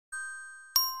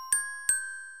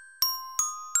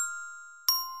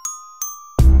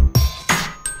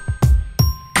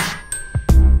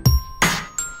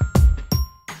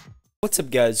What's up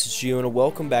guys, it's Gio and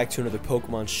welcome back to another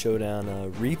Pokemon Showdown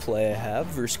replay I have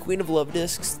versus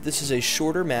QueenOfLuvdiscs. This is a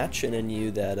shorter match in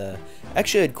NU that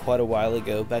actually I had quite a while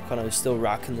ago, back when I was still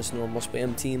rocking this normal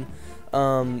spam team.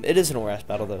 It is an ORAS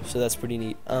battle though, so that's pretty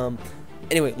neat.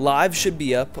 Anyway, live should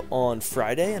be up on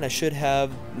Friday, and I should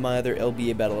have my other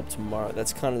LBA battle up tomorrow.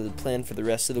 That's kind of the plan for the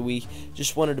rest of the week.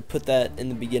 Just wanted to put that in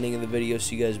the beginning of the video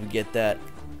so you guys would get that,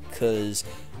 because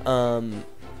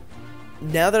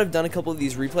now that I've done a couple of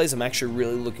these replays, I'm actually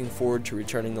really looking forward to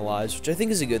returning the lives, which I think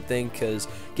is a good thing, because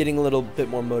getting a little bit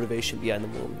more motivation behind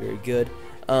them will be very good.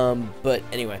 But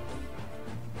anyway,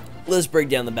 let's break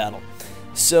down the battle.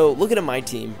 So, looking at my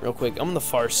team real quick, I'm on the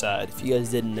far side, if you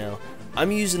guys didn't know.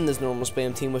 I'm using this normal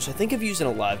spam team, which I think I've used in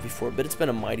a live before, but it's been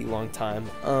a mighty long time.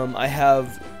 I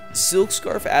have Silk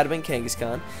Scarf Adamant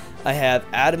Kangaskhan. I have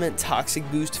Adamant Toxic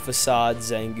Boost Facade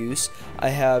Zangoose. I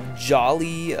have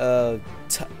Jolly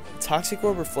Toxic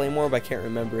Orb or Flame Orb, I can't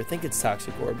remember. I think it's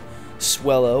Toxic Orb.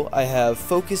 Swellow. I have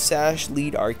Focus Sash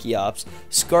Lead Archeops,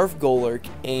 Scarf Golurk,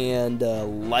 and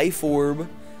Life Orb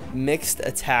Mixed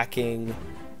Attacking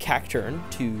Cacturn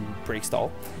to Break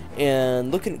Stall.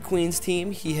 And looking at Queen's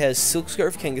team, he has Silk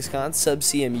Scarf Kangaskhan, Sub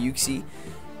CM Uxie,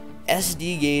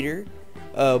 SD Gator,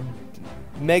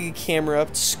 Mega Camera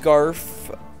Up, Scarf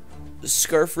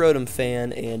Rotom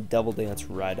Fan, and Double Dance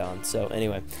Rhydon. So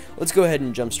anyway, let's go ahead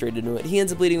and jump straight into it. He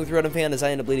ends up leading with Rotom Fan as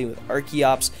I end up leading with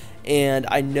Archeops, and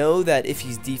I know that if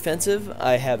he's defensive,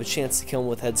 I have a chance to kill him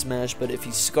with Head Smash, but if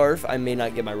he's Scarf, I may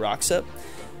not get my rocks up.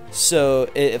 So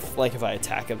if I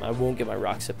attack him, I won't get my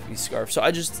rocks up if he's Scarf. So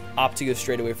I just opt to go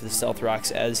straight away for the Stealth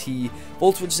Rocks as he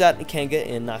Volt Switches out in Kanga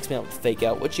and knocks me out with Fake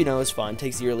Out, which you know is fine,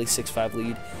 takes the early 6-5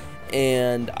 lead.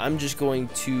 And I'm just going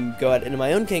to go out into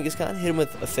my own Kangaskhan, hit him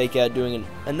with a Fake Out, doing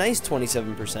a nice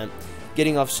 27%,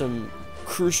 getting off some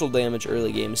crucial damage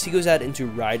early games. He goes out into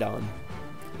Rhydon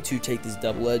to take this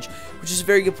Double Edge, which is a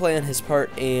very good play on his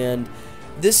part, and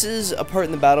this is a part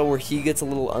in the battle where he gets a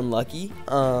little unlucky,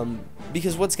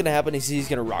 because what's going to happen is he's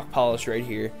going to Rock Polish right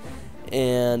here,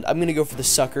 and I'm going to go for the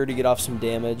Sucker to get off some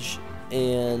damage,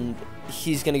 and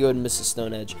he's going to go ahead and miss the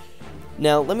Stone Edge.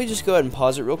 Now, let me just go ahead and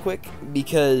pause it real quick,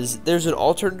 because there's an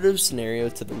alternative scenario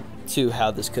to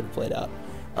how this could have played out.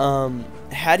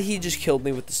 Had he just killed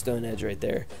me with the Stone Edge right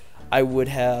there, I would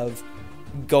have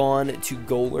gone to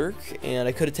Golurk, and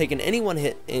I could have taken any one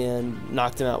hit and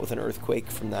knocked him out with an Earthquake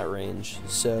from that range.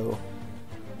 So,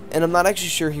 and I'm not actually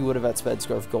sure he would have outsped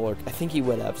Scarf Golurk. I think he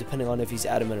would have, depending on if he's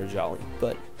Adamant or Jolly.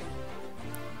 But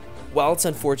while it's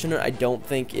unfortunate, I don't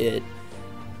think it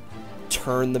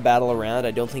turned the battle around.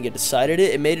 I don't think it decided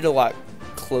it. It made it a lot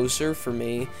closer for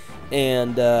me,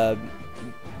 and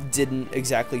didn't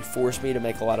exactly force me to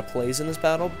make a lot of plays in this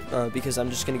battle, because I'm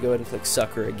just going to go ahead and click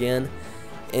Sucker again,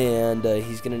 and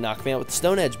he's going to knock me out with the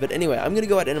Stone Edge. But anyway, I'm going to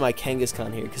go out into my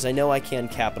Kangaskhan here, because I know I can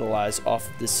capitalize off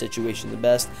of this situation the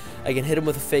best. I can hit him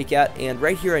with a Fake Out, and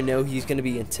right here I know he's going to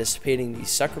be anticipating the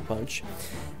Sucker Punch,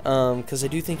 because I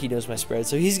do think he knows my spread.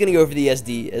 So he's going to go for the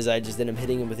SD, as I just did him,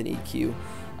 hitting him with an EQ.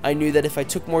 I knew that if I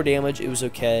took more damage, it was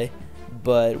okay,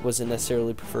 but it wasn't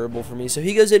necessarily preferable for me. So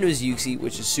he goes into his Uxie,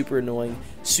 which is super annoying,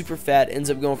 super fat, ends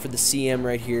up going for the CM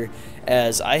right here,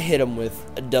 as I hit him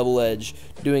with a Double Edge,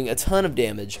 doing a ton of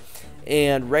damage.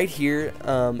 And right here,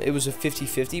 it was a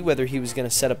 50-50 whether he was going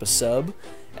to set up a sub,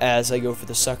 as I go for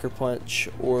the Sucker Punch,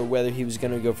 or whether he was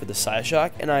going to go for the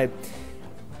Psyshock.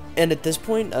 And at this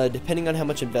point, depending on how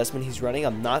much investment he's running,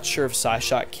 I'm not sure if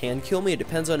Psyshock can kill me. It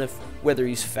depends on whether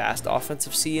he's fast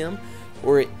offensive CM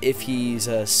or if he's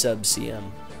sub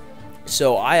CM.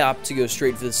 So I opt to go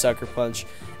straight for the Sucker Punch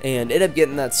and end up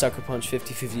getting that Sucker Punch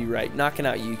 50-50 right, knocking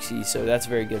out Uxie, so that's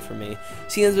very good for me.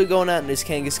 So he ends up going out in his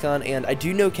Kangaskhan, and I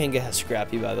do know Kanga has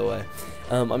Scrappy, by the way.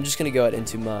 I'm just going to go out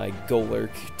into my Golurk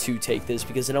to take this,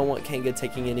 because I don't want Kanga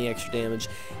taking any extra damage.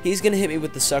 He's going to hit me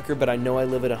with the Sucker, but I know I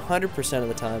live it 100% of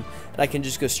the time, and I can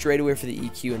just go straight away for the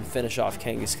EQ and finish off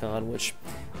Kangaskhan, which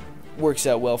works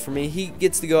out well for me. He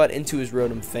gets to go out into his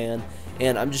Rotom Fan,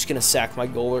 and I'm just going to sack my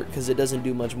Golurk, because it doesn't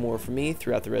do much more for me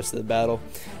throughout the rest of the battle.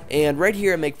 And right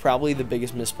here I make probably the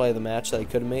biggest misplay of the match that I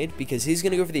could have made, because he's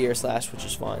going to go for the Air Slash, which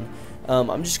is fine.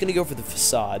 I'm just going to go for the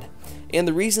Facade. And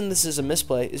the reason this is a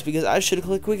misplay is because I should have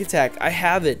clicked Quick Attack. I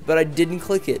have it, but I didn't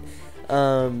click it,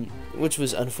 which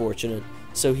was unfortunate.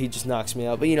 So he just knocks me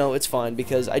out. But, you know, it's fine,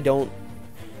 because I don't...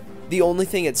 The only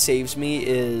thing that saves me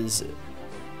is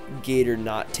Gator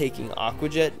not taking Aqua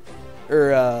Jet,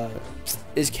 or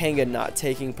is Kanga not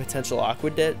taking potential Aqua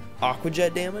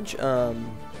Jet damage.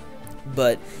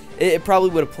 But it probably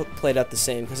would have played out the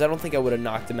same, because I don't think I would have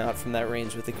knocked him out from that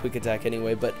range with a quick attack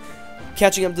anyway. But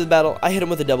catching up to the battle, I hit him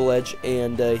with a double edge,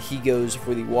 and he goes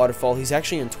for the waterfall. He's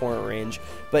actually in torrent range,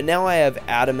 but now I have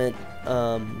adamant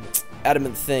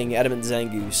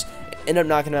Zangoose. End up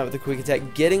knocking him out with a quick attack,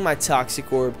 getting my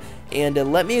toxic orb, and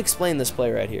let me explain this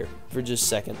play right here for just a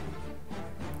second.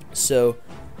 So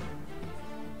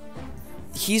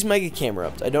he's Mega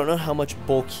Camera-upped. I don't know how much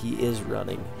bulk he is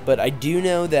running, but I do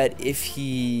know that if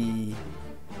he...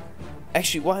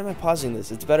 Actually, why am I pausing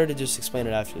this? It's better to just explain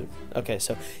it after. Okay,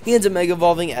 so he ends up Mega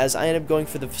Evolving as I end up going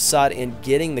for the Facade and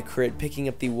getting the crit, picking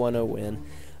up the 1-0 win.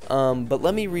 But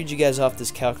let me read you guys off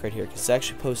this calc right here, because it's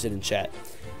actually posted in chat.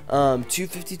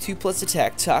 252 plus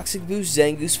attack, Toxic Boost,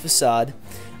 Zangoose Facade,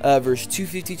 versus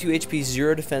 252 HP,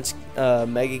 0 defense,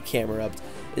 Mega Camera-upped,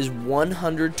 is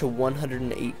 100 to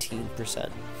 118%.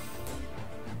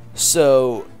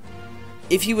 So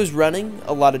if he was running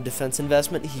a lot of defense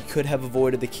investment, he could have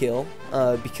avoided the kill,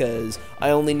 because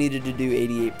I only needed to do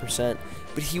 88%,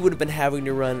 but he would have been having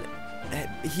to run,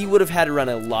 he would have had to run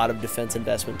a lot of defense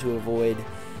investment to avoid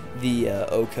the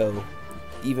Oko,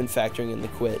 even factoring in the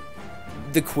quit.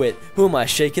 Who am I?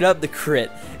 Shake it up, the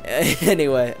crit.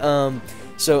 Anyway,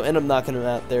 so end up knocking him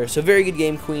out there. So very good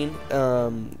game, Queen.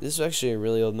 This is actually a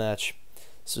really old match.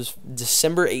 This was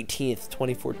December 18th,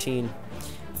 2014.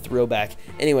 Throwback.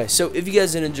 Anyway, so if you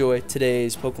guys did enjoy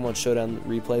today's Pokemon Showdown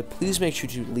replay, please make sure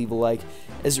to leave a like,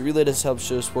 as it really does help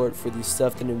show support for the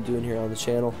stuff that I'm doing here on the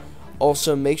channel.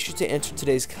 Also, make sure to answer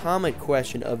today's comment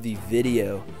question of the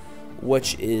video,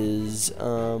 which is,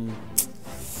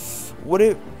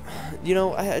 you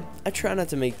know, I try not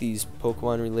to make these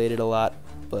Pokemon related a lot,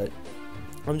 but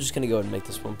I'm just gonna go ahead and make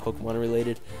this one Pokemon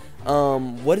related.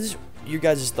 What is your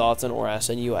guys' thoughts on Aura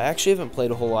SNU? I actually haven't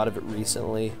played a whole lot of it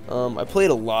recently. I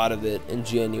played a lot of it in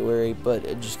January, but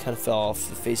it just kind of fell off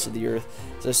the face of the earth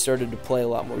as I started to play a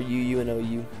lot more UU and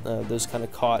OU. Those kind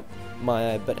of caught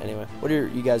my eye. But anyway, what are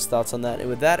you guys' thoughts on that? And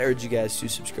with that, I urge you guys to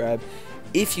subscribe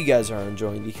if you guys are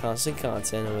enjoying the constant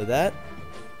content. And with that,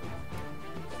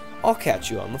 I'll catch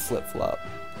you on the flip-flop.